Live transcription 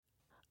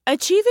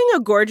Achieving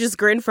a gorgeous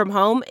grin from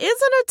home isn't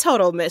a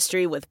total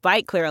mystery with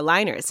Byte Clear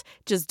aligners.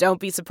 Just don't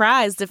be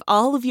surprised if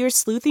all of your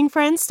sleuthing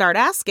friends start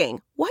asking,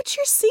 "What's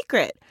your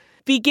secret?"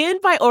 Begin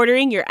by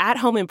ordering your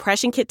at-home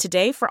impression kit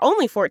today for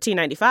only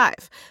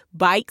 $14.95.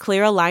 Byte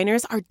Clear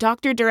aligners are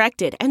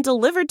doctor-directed and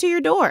delivered to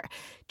your door.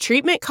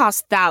 Treatment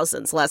costs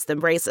thousands less than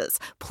braces.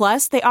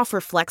 Plus, they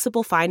offer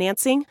flexible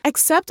financing,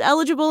 accept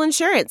eligible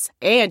insurance,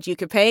 and you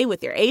can pay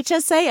with your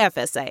HSA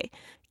FSA.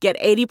 Get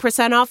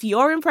 80% off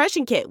your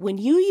impression kit when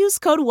you use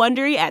code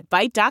WONDERY at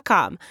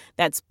Byte.com.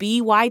 That's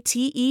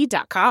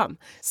BYTE.com.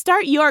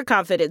 Start your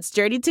confidence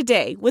journey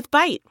today with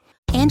Byte.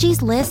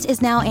 Angie's List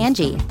is now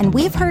Angie, and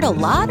we've heard a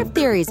lot of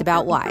theories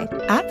about why.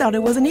 I thought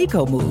it was an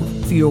eco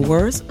move. Fewer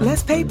words,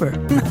 less paper.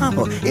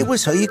 No, it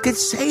was so you could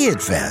say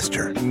it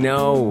faster.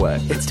 No,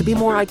 it's to be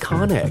more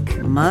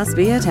iconic. Must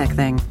be a tech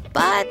thing.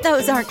 But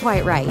those aren't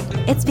quite right.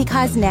 It's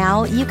because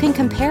now you can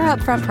compare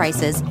upfront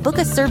prices, book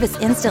a service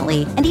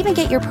instantly, and even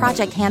get your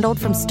project handled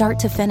from start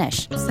to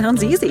finish.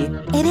 Sounds easy.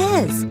 It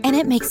is, and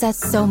it makes us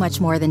so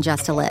much more than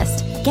just a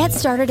list. Get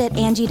started at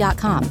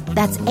Angie.com.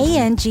 That's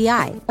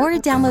ANGI, or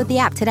download the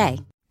app today.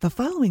 The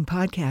following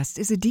podcast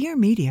is a Dear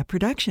Media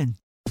production.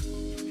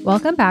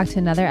 Welcome back to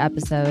another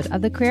episode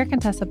of the Career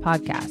Contessa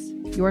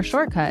podcast, your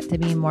shortcut to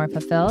being more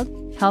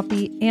fulfilled,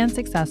 healthy, and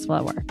successful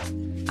at work.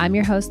 I'm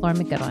your host, Lauren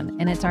McGoodwin,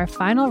 and it's our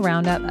final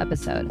roundup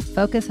episode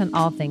focused on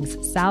all things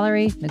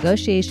salary,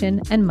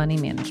 negotiation, and money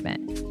management.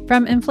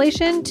 From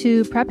inflation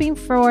to prepping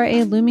for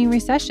a looming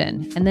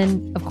recession, and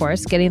then, of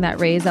course, getting that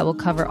raise that will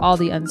cover all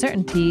the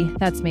uncertainty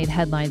that's made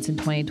headlines in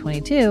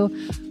 2022,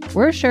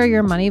 we're sure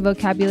your money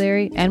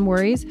vocabulary and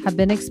worries have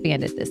been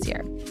expanded this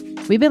year.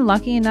 We've been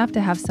lucky enough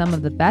to have some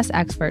of the best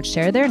experts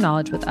share their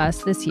knowledge with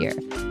us this year,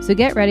 so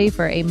get ready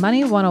for a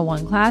Money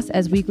 101 class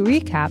as we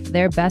recap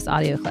their best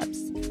audio clips.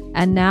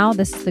 And now,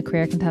 this is the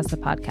Career Contessa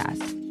podcast.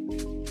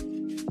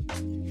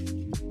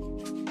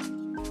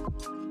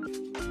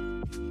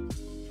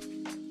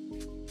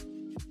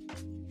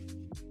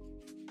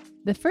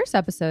 The first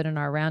episode in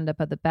our roundup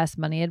of the best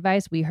money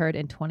advice we heard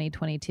in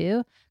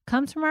 2022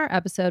 comes from our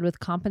episode with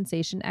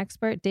compensation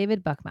expert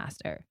David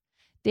Buckmaster.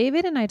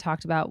 David and I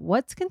talked about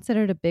what's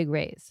considered a big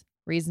raise,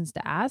 reasons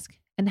to ask,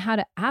 and how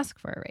to ask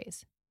for a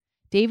raise.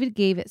 David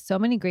gave it so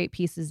many great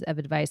pieces of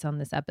advice on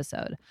this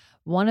episode.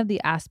 One of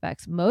the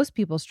aspects most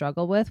people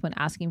struggle with when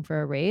asking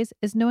for a raise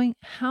is knowing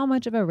how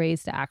much of a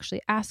raise to actually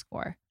ask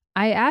for.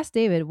 I asked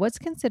David what's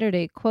considered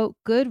a, quote,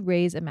 good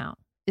raise amount.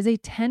 Is a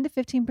 10 to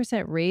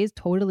 15% raise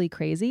totally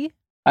crazy?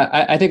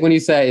 I think when you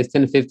say it's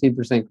 10 to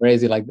 15%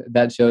 crazy, like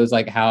that shows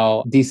like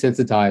how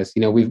desensitized,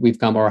 we've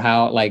come, or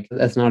how like,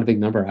 that's not a big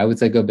number. I would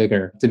say go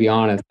bigger, to be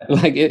honest.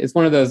 Like it's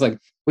one of those, like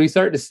when you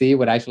start to see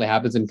what actually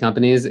happens in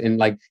companies and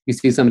like you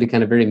see somebody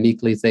kind of very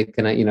meekly say,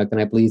 can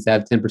I please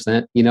have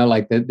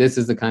 10%? This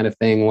is the kind of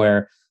thing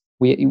where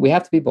we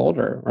have to be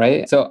bolder,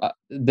 right? So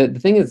the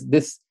thing is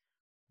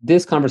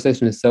this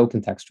conversation is so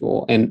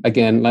contextual. And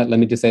again, let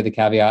me just say the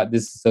caveat,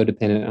 this is so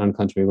dependent on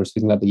country. We're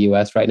speaking about the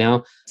US right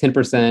now.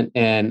 10%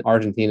 in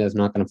Argentina is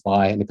not going to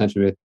fly in a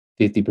country with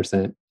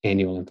 50%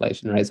 annual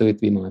inflation, right? So we have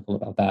to be mindful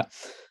about that.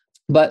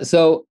 But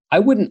so I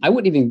wouldn't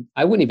even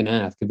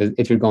ask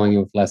if you're going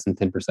with less than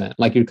 10%.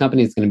 Like your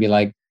company is going to be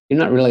like, you're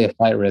not really a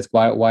flight risk.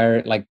 Why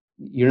are like,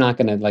 you're not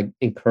going to like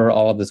incur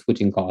all of the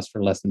switching costs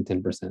for less than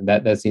 10%.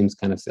 That seems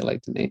kind of silly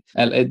to me.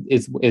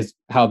 It's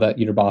how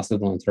your bosses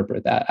will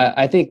interpret that.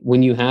 I think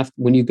when you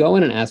go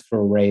in and ask for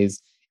a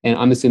raise, and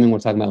I'm assuming we're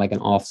talking about like an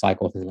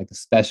off-cycle thing, like a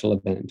special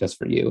event just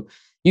for you,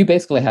 you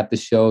basically have to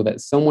show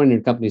that somewhere in your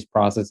company's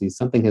processes,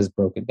 something has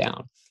broken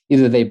down.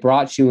 Either they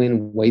brought you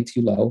in way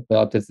too low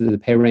relative to the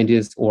pay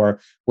ranges, or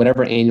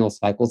whatever annual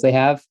cycles they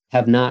have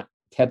not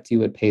kept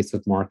you at pace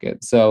with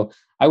market. So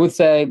I would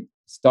say,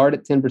 start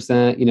at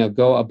 10%,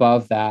 go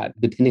above that,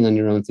 depending on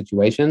your own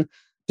situation.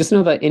 Just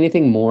know that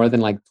anything more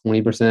than like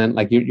 20%,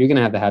 like you're going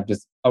to have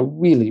just a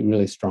really,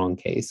 really strong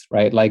case,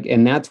 right? Like,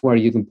 and that's where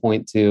you can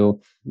point to,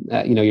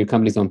 your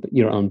company's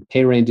your own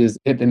pay ranges.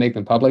 If they make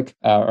them public,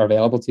 are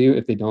available to you.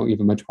 If they don't, you have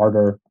a much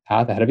harder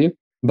path ahead of you.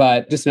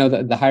 But just know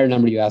that the higher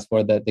number you ask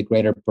for, the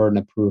greater burden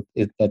of proof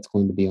that's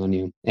going to be on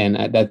you. And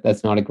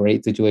that's not a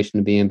great situation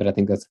to be in, but I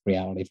think that's a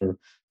reality for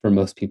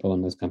most people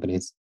in most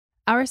companies.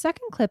 Our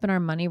second clip in our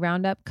money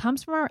roundup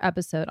comes from our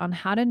episode on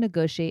how to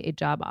negotiate a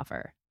job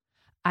offer.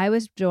 I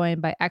was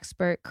joined by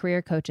expert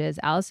career coaches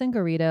Allison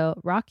Garrido,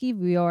 Rocky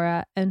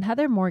Viora, and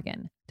Heather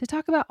Morgan to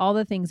talk about all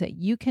the things that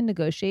you can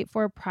negotiate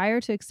for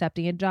prior to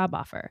accepting a job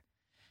offer.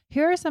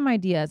 Here are some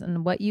ideas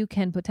on what you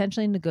can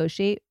potentially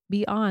negotiate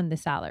beyond the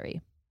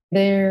salary.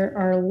 There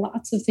are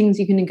lots of things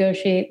you can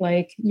negotiate,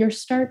 like your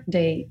start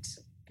date,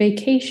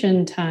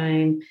 vacation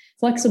time,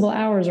 flexible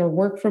hours, or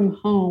work from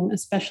home,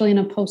 especially in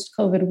a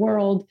post-COVID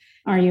world.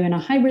 Are you in a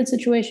hybrid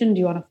situation? Do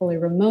you want a fully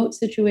remote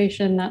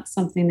situation? That's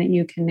something that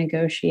you can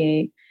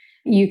negotiate.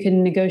 You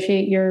can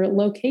negotiate your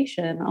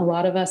location. A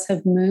lot of us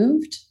have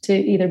moved to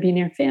either be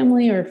near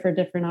family or for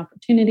different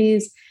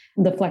opportunities.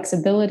 The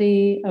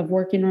flexibility of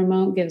working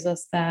remote gives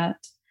us that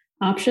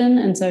option.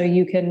 And so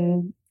you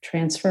can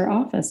transfer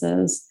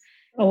offices.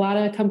 A lot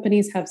of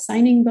companies have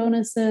signing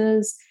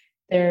bonuses.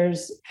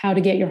 There's how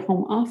to get your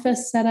home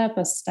office set up,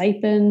 a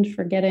stipend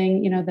for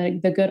getting,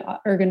 the good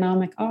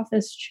ergonomic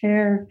office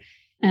chair,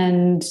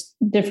 and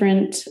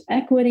different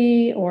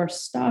equity or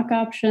stock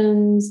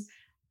options.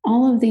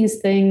 All of these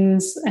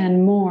things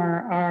and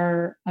more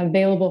are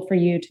available for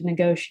you to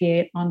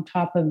negotiate on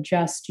top of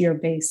just your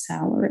base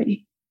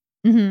salary.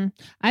 Mm-hmm.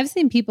 I've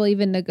seen people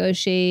even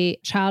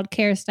negotiate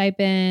childcare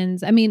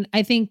stipends. I mean,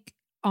 I think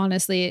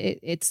honestly,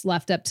 it's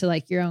left up to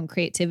like your own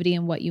creativity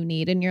and what you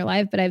need in your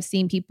life. But I've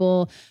seen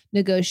people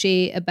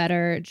negotiate a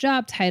better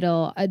job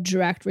title, a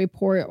direct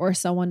report, or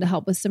someone to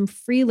help with some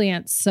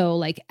freelance. So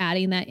like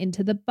adding that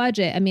into the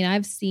budget. I mean,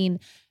 I've seen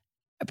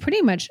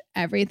pretty much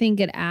everything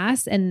get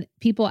asked, and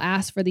people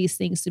ask for these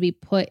things to be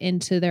put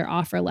into their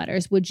offer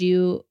letters. Would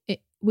you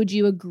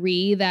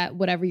agree that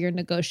whatever you're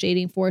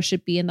negotiating for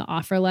should be in the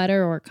offer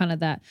letter, or kind of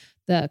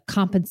the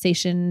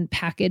compensation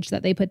package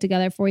that they put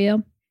together for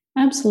you?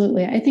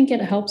 Absolutely. I think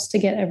it helps to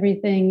get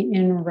everything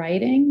in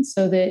writing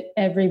so that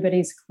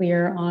everybody's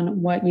clear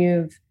on what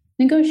you've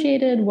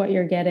negotiated, what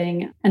you're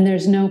getting, and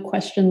there's no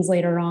questions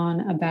later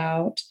on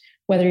about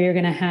whether you're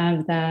going to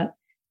have that,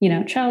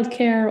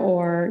 childcare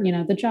or,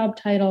 the job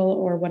title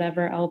or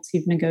whatever else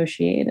you've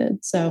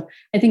negotiated. So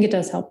I think it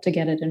does help to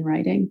get it in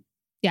writing.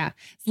 Yeah.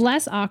 It's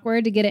less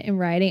awkward to get it in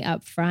writing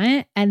up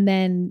front and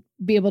then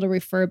be able to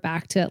refer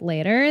back to it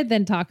later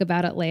than talk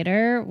about it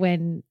later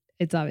when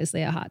it's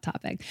obviously a hot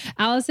topic.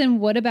 Allison,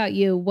 what about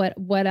you?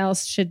 What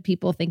else should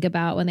people think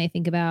about when they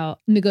think about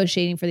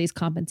negotiating for these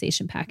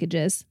compensation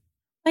packages?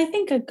 I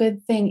think a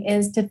good thing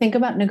is to think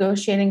about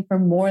negotiating for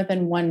more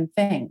than one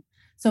thing.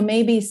 So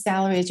maybe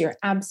salary is your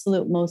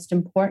absolute most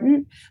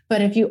important,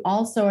 but if you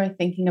also are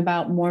thinking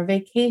about more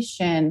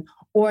vacation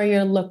or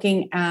you're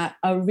looking at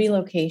a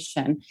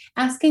relocation,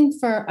 asking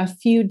for a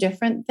few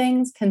different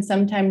things can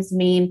sometimes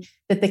mean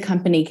that the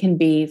company can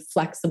be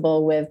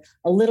flexible with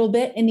a little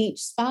bit in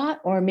each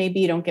spot, or maybe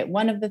you don't get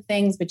one of the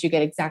things, but you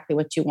get exactly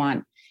what you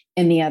want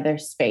in the other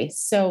space.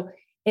 So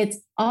it's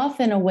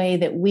often a way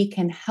that we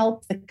can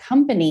help the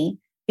company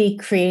be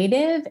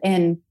creative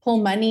and pull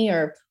money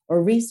or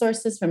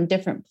resources from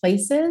different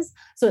places.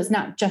 So it's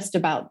not just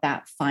about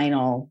that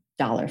final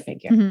dollar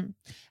figure. Mm-hmm.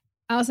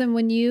 Allison,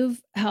 when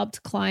you've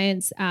helped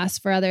clients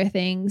ask for other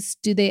things,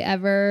 do they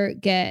ever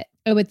I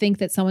would think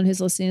that someone who's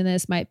listening to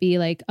this might be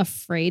like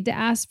afraid to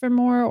ask for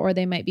more, or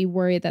they might be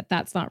worried that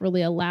that's not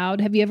really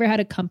allowed. Have you ever had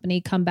a company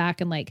come back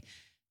and like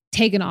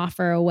take an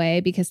offer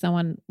away because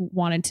someone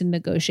wanted to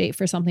negotiate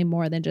for something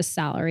more than just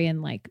salary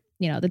and like,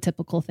 the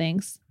typical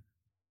things?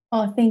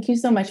 Oh, thank you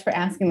so much for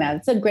asking that.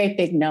 It's a great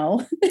big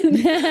no.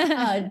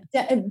 But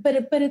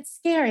it's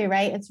scary,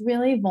 right? It's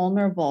really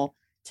vulnerable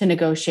to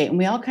negotiate. And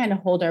we all kind of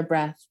hold our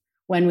breath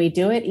when we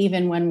do it,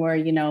 even when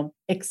we're,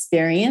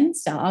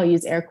 experienced. I'll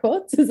use air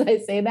quotes as I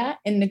say that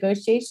in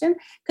negotiation,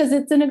 because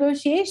it's a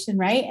negotiation,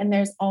 right? And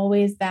there's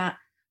always that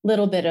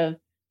little bit of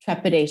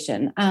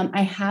trepidation.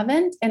 I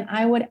haven't. And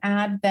I would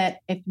add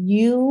that if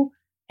you,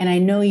 and I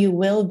know you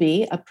will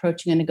be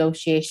approaching a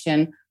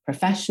negotiation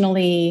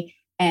professionally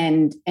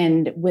and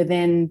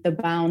within the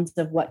bounds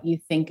of what you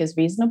think is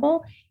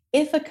reasonable,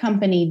 if a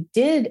company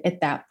did at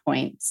that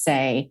point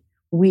say,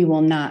 we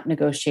will not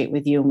negotiate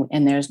with you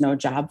and there's no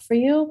job for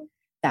you,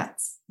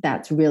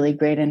 that's really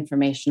great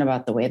information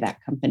about the way that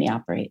company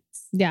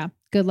operates. Yeah.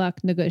 Good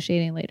luck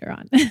negotiating later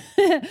on.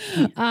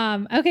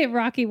 Okay,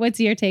 Rocky, what's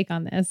your take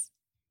on this?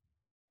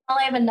 Well,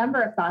 I have a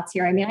number of thoughts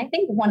here. I mean, I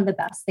think one of the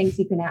best things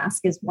you can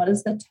ask is what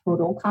is the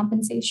total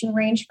compensation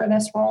range for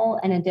this role?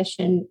 In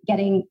addition,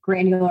 getting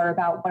granular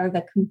about what are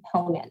the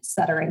components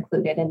that are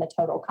included in the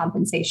total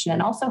compensation,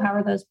 and also how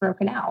are those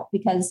broken out?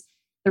 Because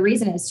the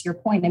reason is, to your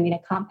point, I mean, a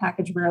comp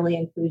package rarely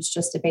includes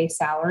just a base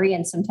salary.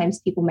 And sometimes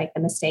people make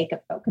the mistake of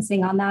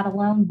focusing on that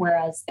alone,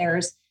 whereas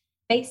there's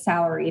base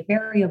salary,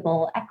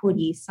 variable,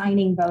 equity,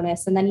 signing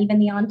bonus, and then even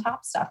the on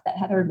top stuff that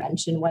Heather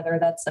mentioned, whether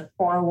that's a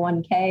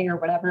 401k or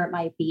whatever it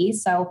might be.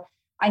 So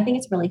I think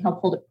it's really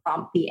helpful to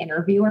prompt the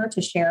interviewer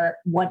to share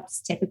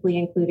what's typically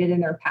included in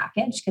their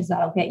package, because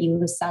that'll get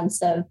you a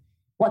sense of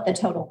what the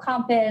total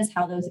comp is,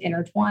 how those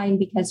intertwine.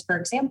 Because, for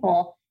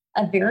example,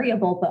 a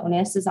variable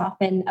bonus is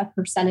often a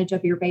percentage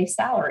of your base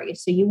salary.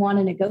 So you want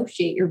to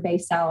negotiate your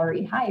base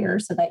salary higher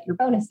so that your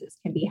bonuses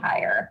can be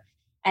higher.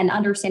 And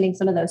understanding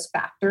some of those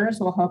factors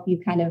will help you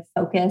kind of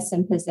focus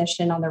and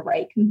position on the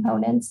right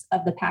components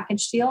of the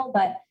package deal.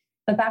 But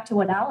back to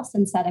what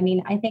Allison said, I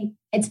mean, I think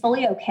it's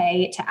fully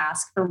okay to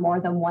ask for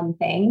more than one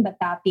thing. But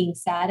that being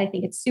said, I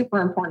think it's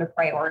super important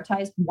to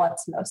prioritize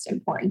what's most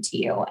important to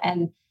you.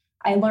 And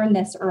I learned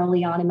this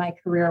early on in my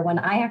career when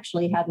I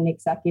actually had an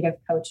executive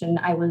coach and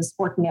I was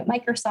working at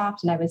Microsoft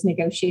and I was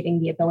negotiating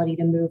the ability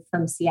to move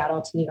from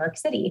Seattle to New York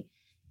City.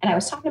 And I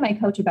was talking to my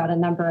coach about a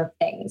number of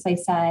things. I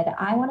said,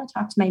 I want to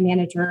talk to my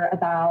manager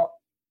about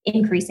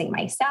increasing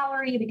my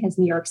salary because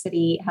New York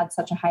City had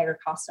such a higher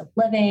cost of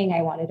living.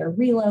 I wanted a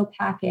reload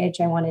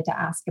package. I wanted to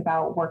ask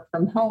about work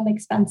from home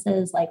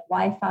expenses like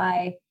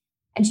Wi-Fi.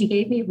 And she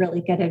gave me really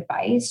good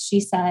advice. She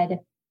said,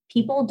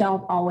 people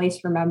don't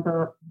always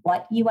remember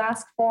what you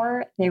ask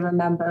for. They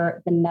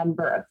remember the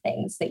number of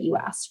things that you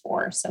asked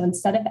for. So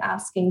instead of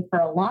asking for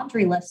a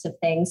laundry list of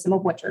things, some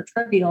of which are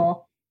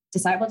trivial,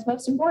 decide what's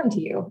most important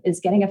to you. Is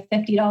getting a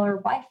 $50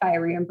 Wi-Fi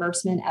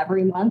reimbursement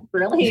every month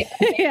really a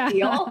big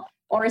deal?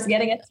 Or is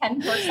getting a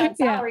 10%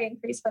 salary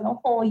increase for the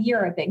whole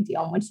year a big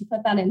deal? And once you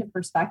put that into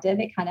perspective,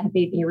 it kind of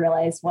made me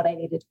realize what I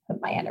needed to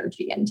put my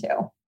energy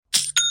into.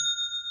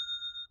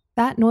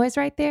 That noise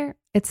right there,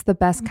 it's the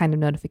best kind of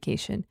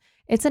notification.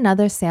 It's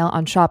another sale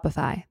on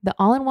Shopify, the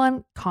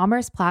all-in-one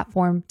commerce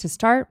platform to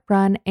start,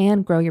 run,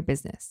 and grow your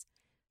business.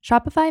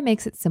 Shopify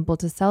makes it simple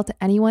to sell to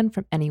anyone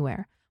from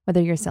anywhere,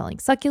 whether you're selling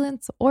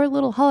succulents or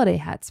little holiday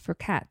hats for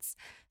cats.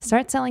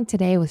 Start selling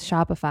today with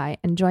Shopify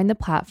and join the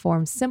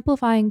platform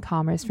simplifying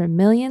commerce for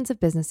millions of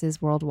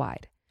businesses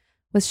worldwide.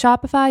 With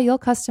Shopify, you'll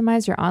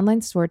customize your online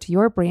store to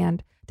your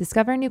brand,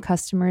 discover new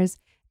customers,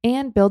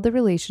 and build the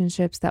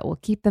relationships that will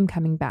keep them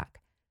coming back.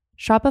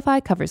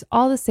 Shopify covers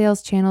all the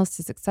sales channels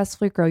to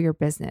successfully grow your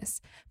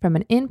business, from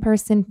an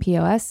in-person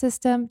POS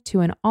system to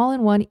an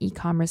all-in-one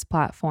e-commerce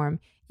platform,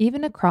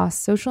 even across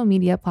social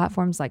media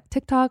platforms like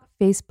TikTok,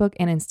 Facebook,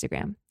 and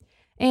Instagram.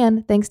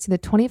 And thanks to the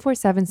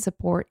 24/7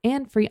 support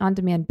and free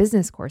on-demand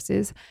business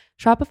courses,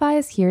 Shopify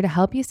is here to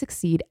help you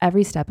succeed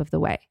every step of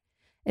the way.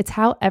 It's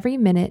how every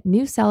minute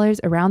new sellers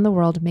around the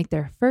world make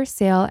their first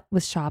sale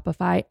with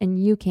Shopify, and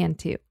you can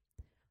too.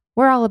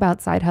 We're all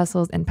about side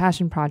hustles and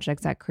passion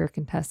projects at Career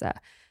Contessa.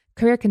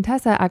 Career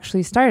Contessa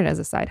actually started as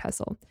a side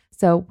hustle,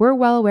 so we're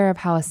well aware of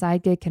how a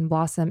side gig can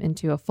blossom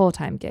into a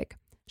full-time gig.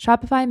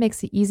 Shopify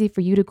makes it easy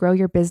for you to grow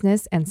your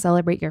business and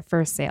celebrate your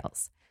first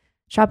sales.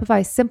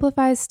 Shopify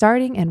simplifies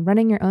starting and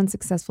running your own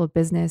successful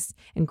business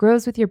and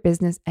grows with your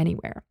business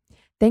anywhere.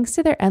 Thanks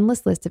to their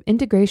endless list of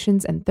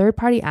integrations and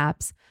third-party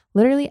apps,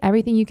 literally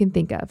everything you can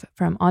think of,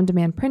 from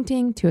on-demand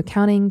printing to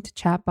accounting to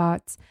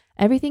chatbots,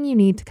 everything you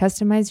need to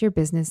customize your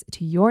business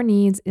to your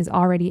needs is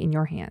already in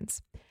your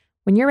hands.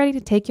 When you're ready to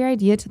take your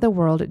idea to the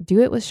world,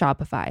 do it with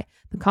Shopify,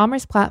 the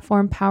commerce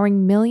platform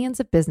powering millions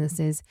of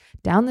businesses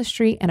down the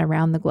street and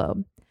around the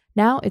globe.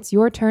 Now it's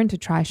your turn to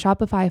try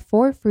Shopify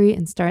for free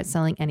and start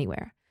selling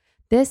anywhere.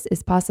 This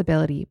is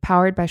Possibility,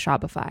 powered by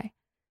Shopify.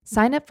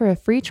 Sign up for a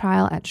free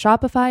trial at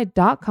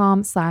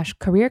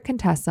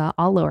shopify.com/careercontessa,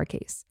 all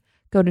lowercase.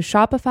 Go to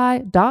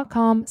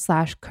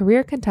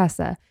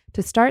shopify.com/careercontessa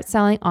to start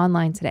selling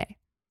online today.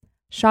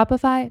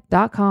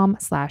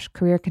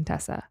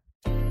 Shopify.com/careercontessa.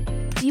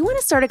 Do you want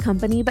to start a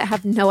company but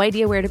have no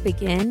idea where to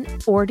begin?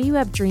 Or do you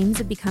have dreams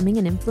of becoming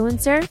an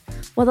influencer?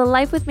 Well, the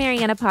Life with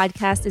Marianna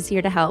podcast is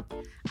here to help.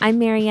 I'm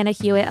Marianna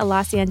Hewitt, a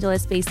Los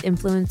Angeles-based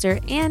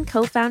influencer and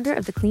co-founder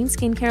of the clean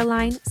skincare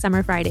line,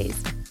 Summer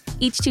Fridays.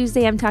 Each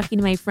Tuesday, I'm talking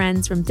to my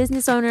friends from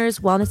business owners,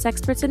 wellness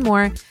experts, and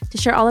more to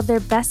share all of their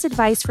best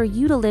advice for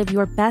you to live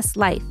your best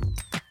life.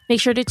 Make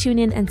sure to tune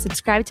in and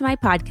subscribe to my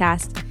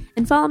podcast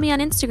and follow me on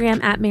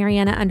Instagram at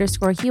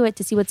Marianna_Hewitt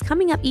to see what's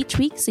coming up each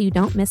week so you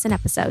don't miss an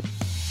episode.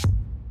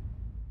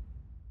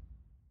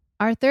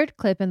 Our third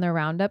clip in the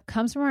roundup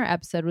comes from our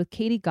episode with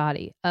Katie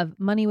Gotti of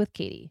Money with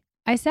Katie.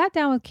 I sat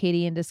down with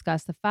Katie and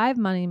discussed the 5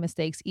 money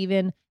mistakes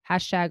even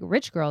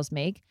 #rich girls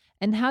make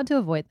and how to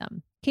avoid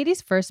them.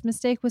 Katie's first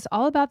mistake was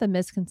all about the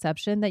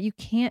misconception that you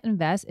can't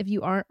invest if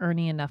you aren't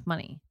earning enough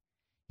money.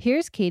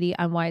 Here's Katie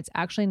on why it's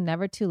actually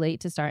never too late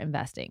to start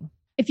investing.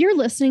 If you're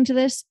listening to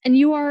this and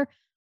you are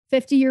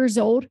 50 years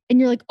old and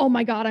you're like, oh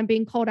my God, I'm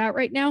being called out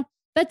right now,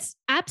 that's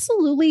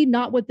absolutely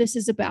not what this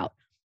is about.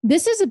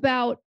 This is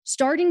about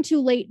starting too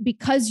late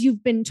because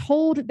you've been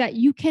told that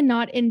you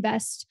cannot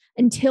invest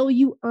until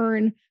you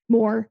earn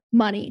more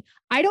money.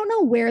 I don't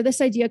know where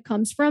this idea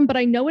comes from, but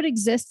I know it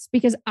exists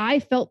because I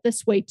felt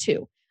this way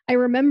too. I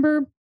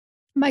remember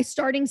my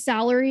starting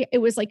salary, it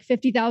was like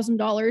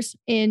 $50,000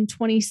 in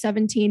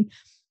 2017.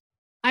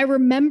 I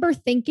remember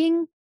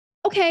thinking,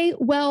 okay,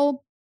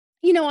 well,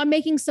 I'm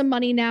making some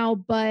money now,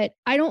 but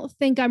I don't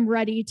think I'm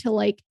ready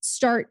to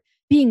start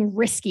being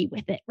risky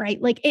with it, right?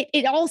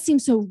 It all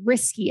seemed so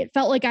risky. It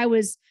felt like I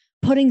was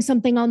putting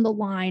something on the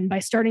line by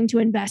starting to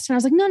invest. And I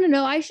was like,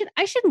 no, I should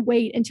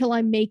wait until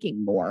I'm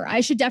making more.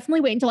 I should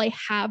definitely wait until I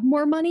have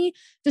more money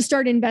to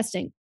start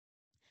investing.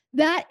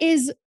 That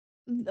is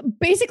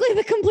basically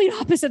the complete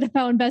opposite of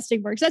how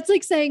investing works. That's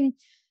like saying,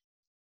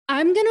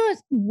 I'm going to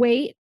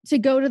wait to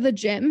go to the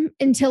gym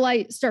until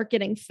I start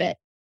getting fit.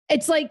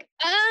 It's like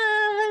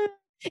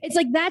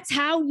that's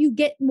how you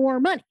get more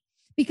money,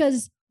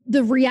 because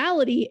the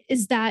reality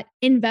is that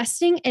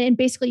investing and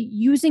basically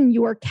using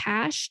your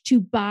cash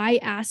to buy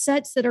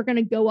assets that are going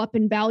to go up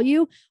in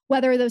value,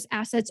 whether those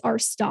assets are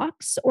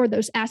stocks or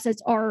those assets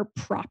are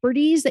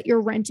properties that you're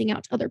renting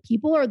out to other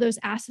people, or those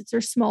assets are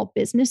small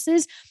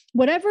businesses,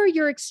 whatever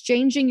you're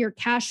exchanging your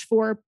cash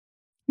for,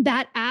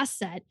 that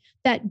asset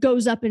that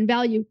goes up in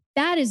value,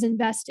 that is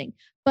investing.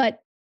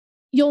 But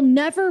you'll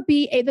never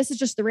be, this is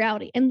just the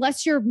reality,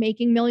 unless you're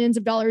making millions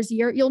of dollars a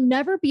year, you'll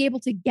never be able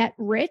to get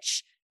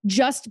rich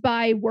just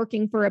by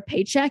working for a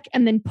paycheck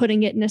and then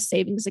putting it in a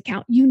savings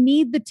account. You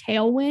need the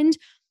tailwind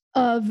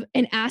of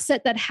an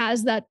asset that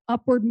has that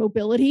upward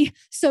mobility,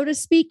 so to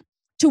speak,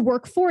 to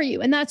work for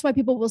you. And that's why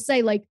people will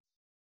say like,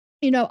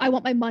 I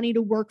want my money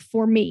to work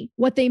for me.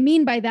 What they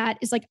mean by that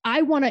is like,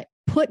 I want to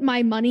put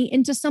my money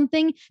into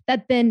something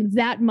that then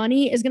that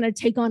money is going to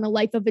take on a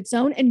life of its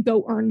own and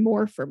go earn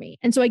more for me.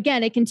 And so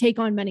again, it can take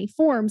on many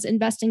forms.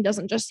 Investing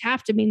doesn't just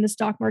have to mean the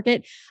stock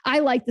market. I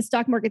like the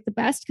stock market the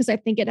best because I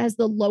think it has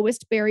the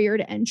lowest barrier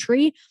to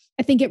entry.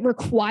 I think it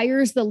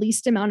requires the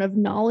least amount of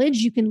knowledge.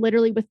 You can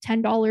literally with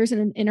 $10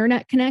 and an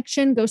internet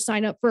connection, go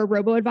sign up for a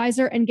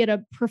robo-advisor and get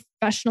a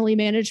professionally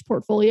managed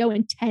portfolio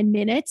in 10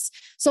 minutes.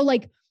 So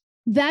like,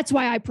 that's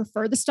why I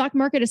prefer the stock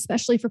market,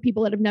 especially for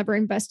people that have never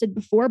invested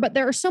before. But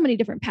there are so many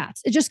different paths.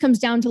 It just comes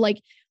down to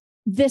like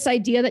this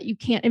idea that you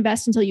can't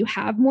invest until you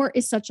have more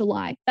is such a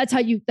lie.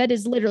 That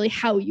is literally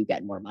how you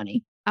get more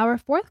money. Our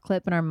fourth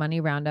clip in our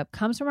money roundup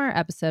comes from our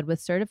episode with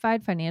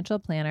certified financial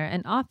planner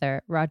and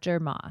author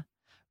Roger Ma.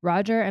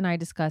 Roger and I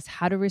discuss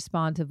how to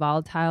respond to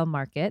volatile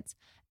markets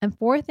and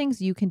 4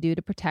 things you can do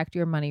to protect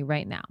your money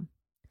right now.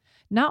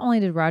 Not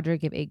only did Roger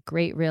give a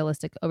great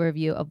realistic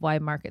overview of why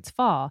markets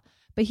fall,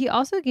 but he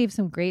also gave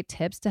some great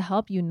tips to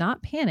help you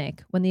not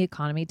panic when the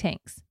economy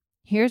tanks.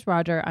 Here's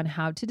Roger on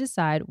how to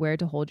decide where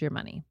to hold your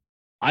money.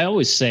 I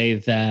always say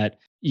that,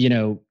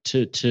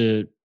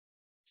 to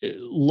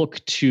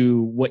look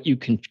to what you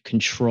can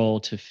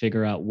control to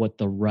figure out what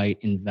the right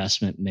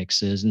investment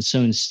mix is. And so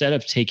instead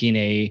of taking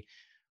a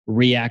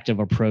reactive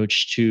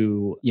approach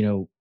to,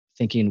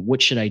 thinking,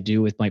 what should I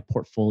do with my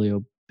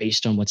portfolio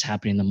based on what's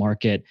happening in the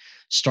market,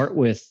 start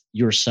with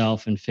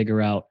yourself and figure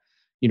out,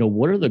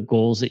 what are the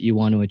goals that you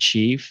want to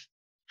achieve?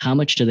 How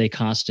much do they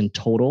cost in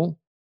total?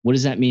 What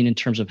does that mean in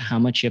terms of how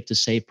much you have to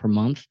save per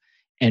month?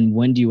 And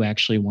when do you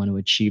actually want to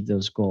achieve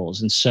those goals?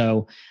 And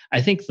so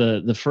I think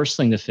the first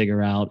thing to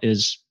figure out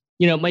is,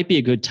 it might be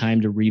a good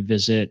time to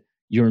revisit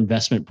your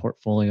investment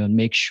portfolio and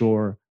make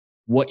sure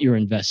what you're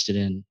invested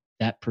in,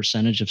 that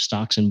percentage of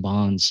stocks and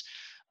bonds,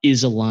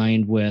 is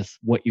aligned with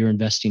what you're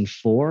investing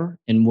for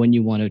and when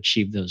you want to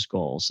achieve those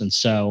goals. And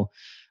so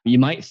you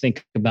might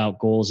think about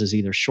goals as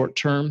either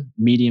short-term,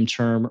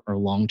 medium-term, or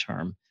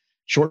long-term.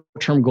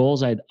 Short-term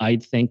goals,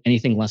 I'd think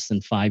anything less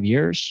than 5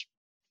 years.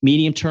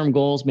 Medium-term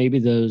goals, maybe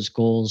those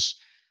goals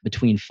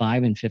between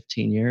 5 and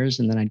 15 years.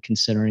 And then I'd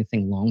consider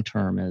anything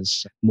long-term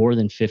as more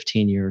than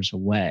 15 years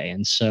away.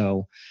 And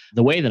so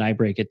the way that I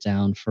break it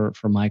down for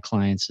my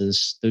clients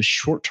is those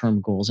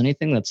short-term goals,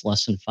 anything that's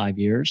less than 5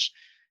 years,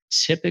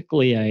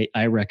 typically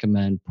I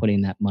recommend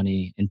putting that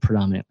money in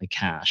predominantly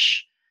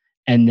cash.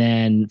 And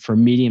then for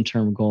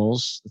medium-term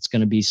goals, it's going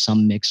to be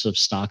some mix of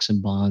stocks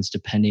and bonds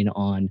depending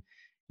on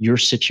your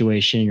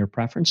situation and your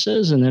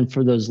preferences. And then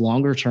for those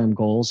longer-term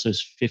goals,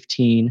 those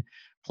 15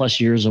 plus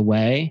years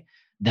away,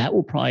 that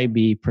will probably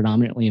be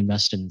predominantly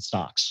invested in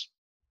stocks.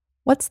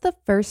 What's the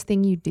first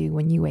thing you do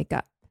when you wake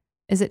up?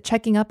 Is it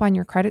checking up on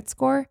your credit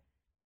score?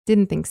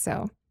 Didn't think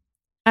so.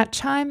 At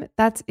Chime,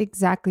 that's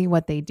exactly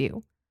what they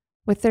do.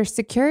 With their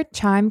secure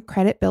Chime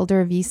Credit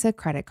Builder Visa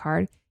credit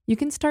card, you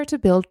can start to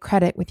build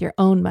credit with your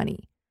own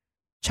money.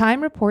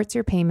 Chime reports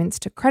your payments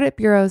to credit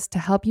bureaus to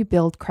help you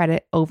build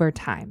credit over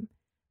time.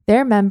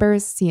 Their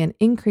members see an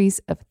increase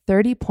of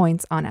 30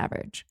 points on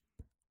average.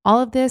 All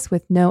of this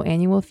with no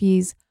annual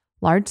fees,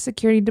 large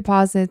security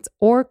deposits,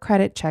 or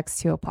credit checks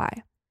to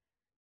apply.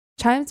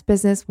 Chime's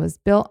business was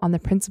built on the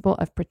principle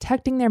of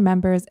protecting their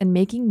members and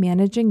making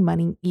managing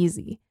money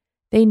easy.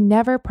 They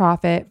never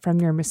profit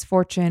from your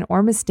misfortune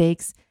or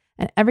mistakes,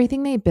 and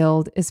everything they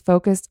build is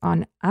focused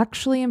on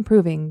actually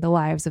improving the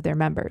lives of their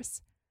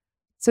members.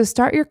 So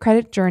start your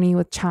credit journey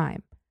with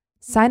Chime.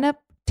 Sign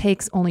up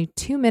takes only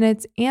 2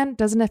 minutes and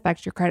doesn't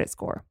affect your credit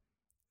score.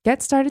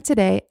 Get started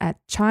today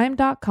at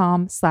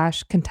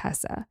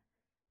chime.com/Contessa.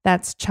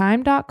 That's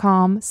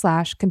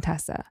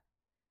chime.com/Contessa.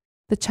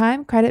 The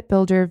Chime Credit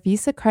Builder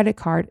Visa credit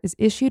card is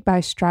issued by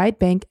Stride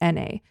Bank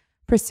NA,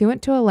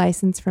 pursuant to a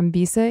license from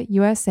Visa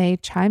USA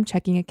Chime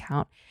checking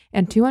account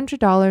and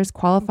 $200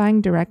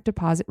 qualifying direct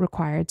deposit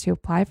required to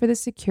apply for the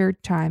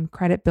secured Chime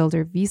Credit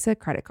Builder Visa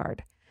credit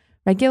card.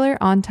 Regular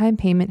on-time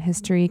payment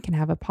history can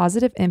have a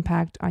positive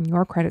impact on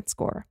your credit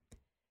score.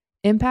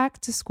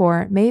 Impact to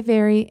score may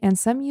vary, and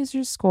some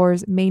users'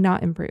 scores may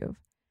not improve.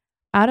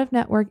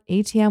 Out-of-network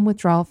ATM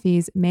withdrawal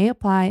fees may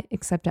apply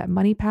except at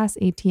MoneyPass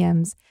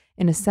ATMs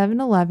in a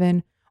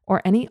 7-Eleven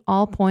or any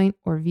Allpoint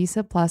or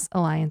Visa Plus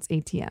Alliance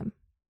ATM.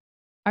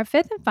 Our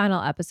fifth and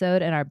final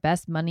episode in our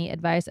Best Money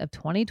Advice of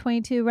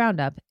 2022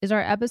 Roundup is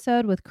our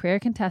episode with Career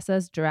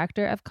Contessa's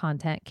Director of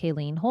Content,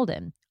 Kayleen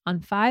Holden, on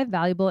 5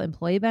 valuable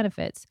employee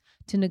benefits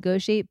to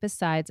negotiate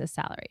besides a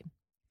salary.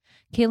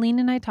 Kayleen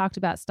and I talked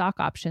about stock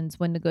options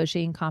when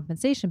negotiating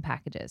compensation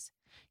packages.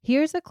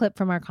 Here's a clip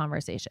from our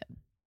conversation.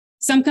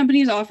 Some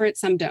companies offer it,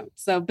 some don't.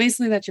 So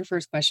basically that's your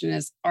first question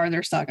is, are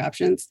there stock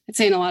options? I'd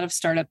say in a lot of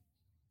startup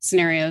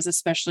scenarios,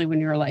 especially when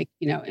you're like,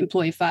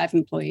 employee 5,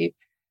 employee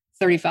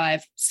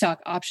 35,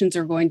 stock options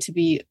are going to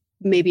be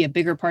maybe a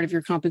bigger part of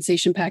your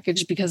compensation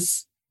package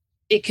because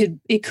it could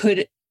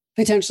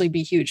potentially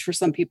be huge for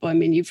some people. I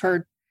mean, you've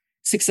heard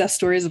success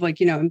stories of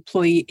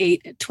employee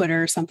 8 at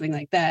Twitter or something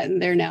like that.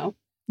 And they're now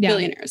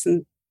billionaires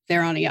and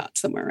they're on a yacht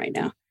somewhere right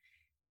now.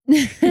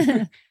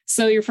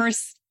 So your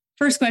first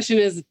question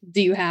is,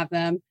 do you have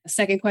them? The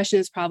second question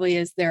is probably,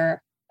 is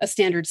there a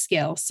standard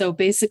scale? So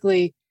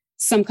basically,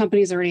 some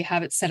companies already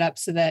have it set up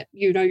so that,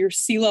 you know, your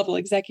C-level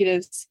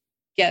executives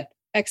get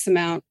X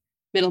amount,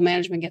 middle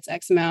management gets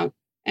X amount,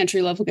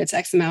 entry level gets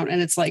X amount.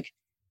 And it's like,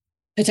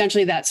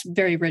 potentially that's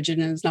very rigid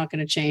and it's not going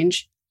to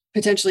change.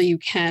 Potentially you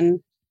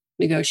can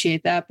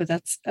negotiate that, but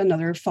that's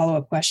another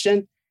follow-up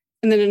question.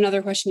 And then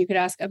another question you could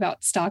ask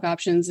about stock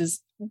options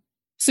is,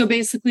 so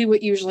basically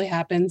what usually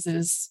happens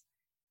is,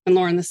 and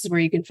Lauren, this is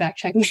where you can fact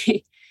check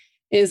me,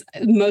 is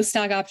most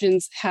stock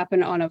options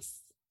happen on a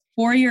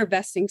 4-year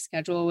vesting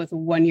schedule with a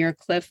 1-year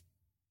cliff.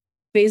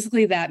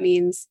 Basically, that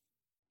means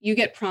you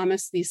get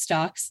promised these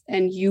stocks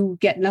and you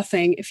get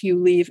nothing if you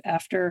leave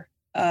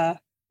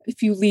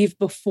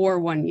before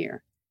 1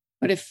 year.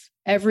 But if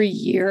every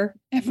year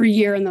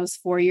in those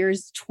 4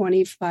 years,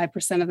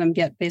 25% of them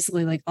get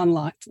basically like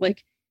unlocked,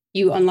 like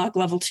you unlock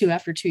level 2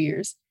 after 2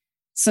 years.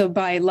 So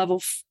by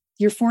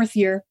your 4th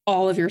year,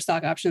 all of your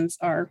stock options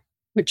are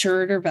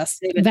matured or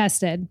vested.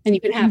 And you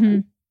can have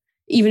them.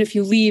 Even if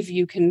you leave,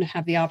 you can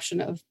have the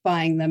option of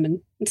buying them and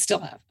still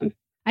have them.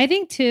 I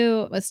think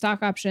too, with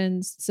stock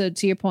options, so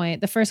to your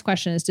point, the first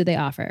question is, do they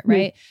offer it,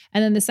 right?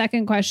 And then the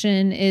second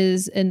question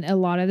is, and a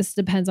lot of this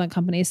depends on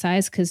company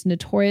size, because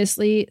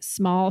notoriously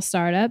small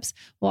startups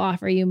will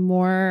offer you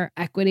more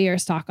equity or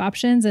stock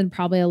options and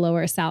probably a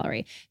lower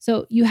salary.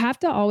 So you have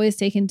to always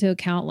take into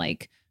account,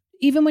 like,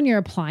 even when you're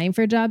applying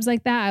for jobs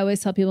like that, I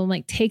always tell people,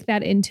 like, take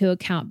that into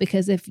account,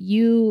 because if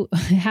you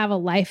have a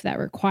life that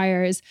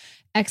requires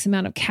X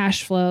amount of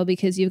cash flow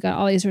because you've got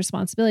all these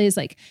responsibilities,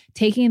 like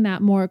taking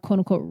that more quote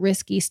unquote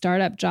risky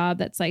startup job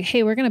that's like,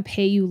 hey, we're going to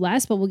pay you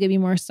less, but we'll give you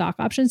more stock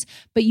options.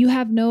 But you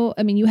have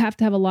you have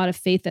to have a lot of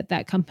faith that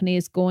that company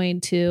is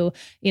going to,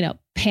 you know,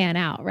 pan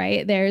out,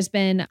 right? There's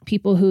been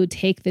people who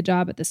take the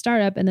job at the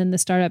startup and then the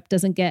startup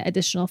doesn't get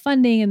additional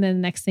funding. And then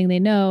the next thing they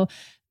know,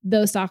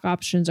 those stock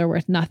options are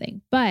worth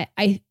nothing. But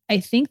I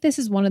think this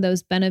is one of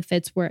those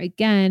benefits where,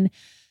 again,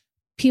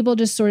 people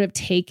just sort of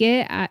take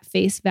it at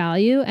face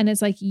value. And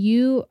it's like,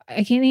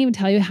 I can't even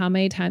tell you how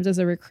many times as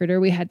a recruiter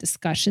we had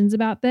discussions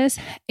about this.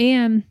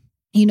 And,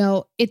 you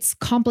know, it's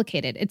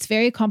complicated. It's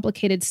very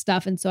complicated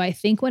stuff. And so I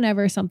think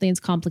whenever something's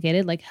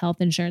complicated, like health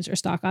insurance or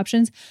stock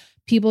options,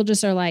 people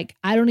just are like,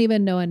 I don't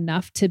even know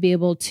enough to be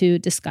able to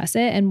discuss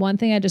it. And one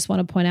thing I just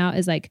want to point out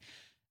is, like,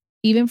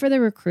 even for the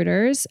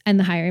recruiters and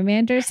the hiring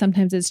managers,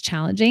 sometimes it's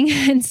challenging.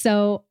 And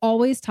so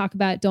always talk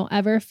about, don't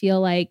ever feel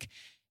like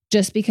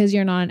just because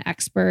you're not an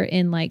expert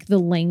in like the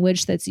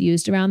language that's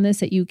used around this,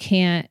 that you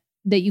can't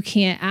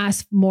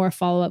ask more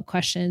follow-up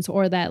questions,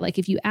 or that like,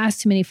 if you ask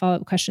too many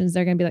follow-up questions,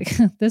 they're going to be like,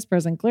 this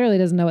person clearly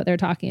doesn't know what they're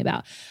talking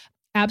about.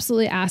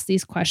 Absolutely ask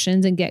these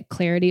questions and get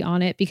clarity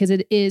on it, because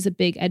it is a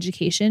big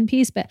education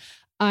piece. But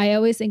I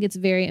always think it's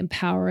very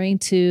empowering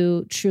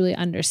to truly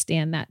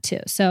understand that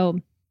too. So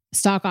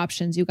stock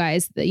options, you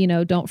guys, you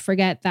know, don't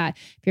forget that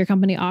if your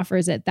company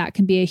offers it, that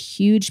can be a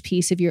huge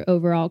piece of your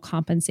overall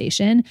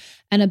compensation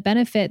and a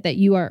benefit that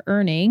you are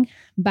earning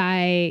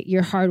by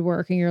your hard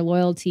work and your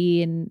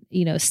loyalty and,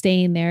 you know,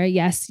 staying there.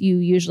 Yes,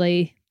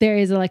 there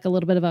is like a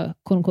little bit of a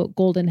quote unquote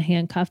golden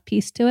handcuff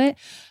piece to it,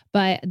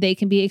 but they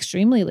can be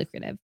extremely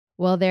lucrative.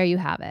 Well, there you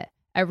have it.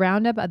 A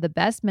roundup of the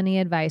best money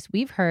advice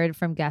we've heard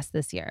from guests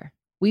this year.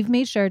 We've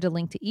made sure to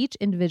link to each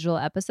individual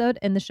episode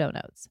in the show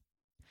notes.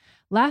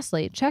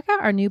 Lastly, check out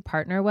our new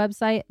partner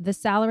website,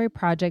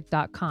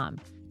 thesalaryproject.com,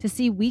 to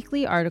see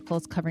weekly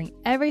articles covering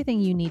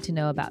everything you need to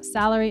know about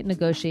salary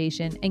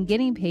negotiation and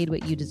getting paid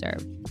what you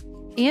deserve.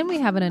 And we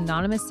have an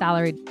anonymous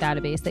salary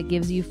database that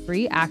gives you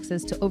free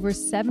access to over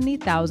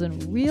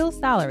 70,000 real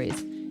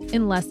salaries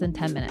in less than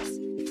 10 minutes.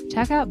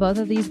 Check out both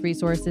of these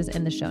resources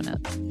in the show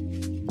notes.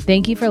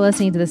 Thank you for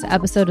listening to this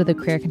episode of the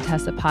Career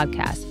Contessa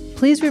podcast.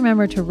 Please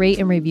remember to rate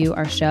and review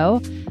our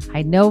show.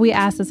 I know we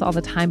ask this all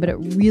the time, but it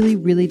really,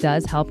 really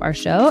does help our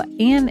show,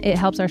 and it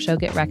helps our show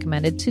get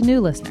recommended to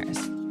new listeners.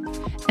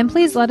 And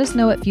please let us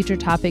know what future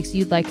topics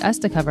you'd like us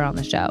to cover on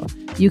the show.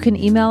 You can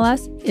email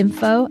us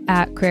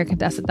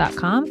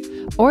info@careercontessa.com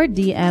or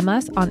DM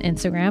us on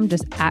Instagram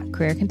just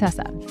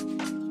 @careercontessa.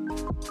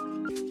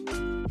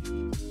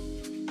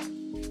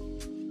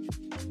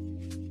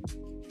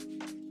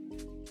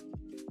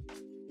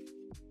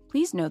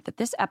 Please note that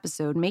this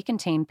episode may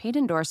contain paid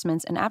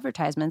endorsements and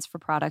advertisements for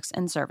products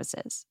and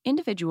services.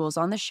 Individuals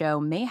on the show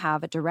may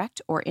have a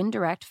direct or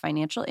indirect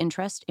financial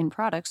interest in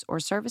products or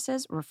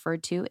services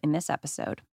referred to in this episode.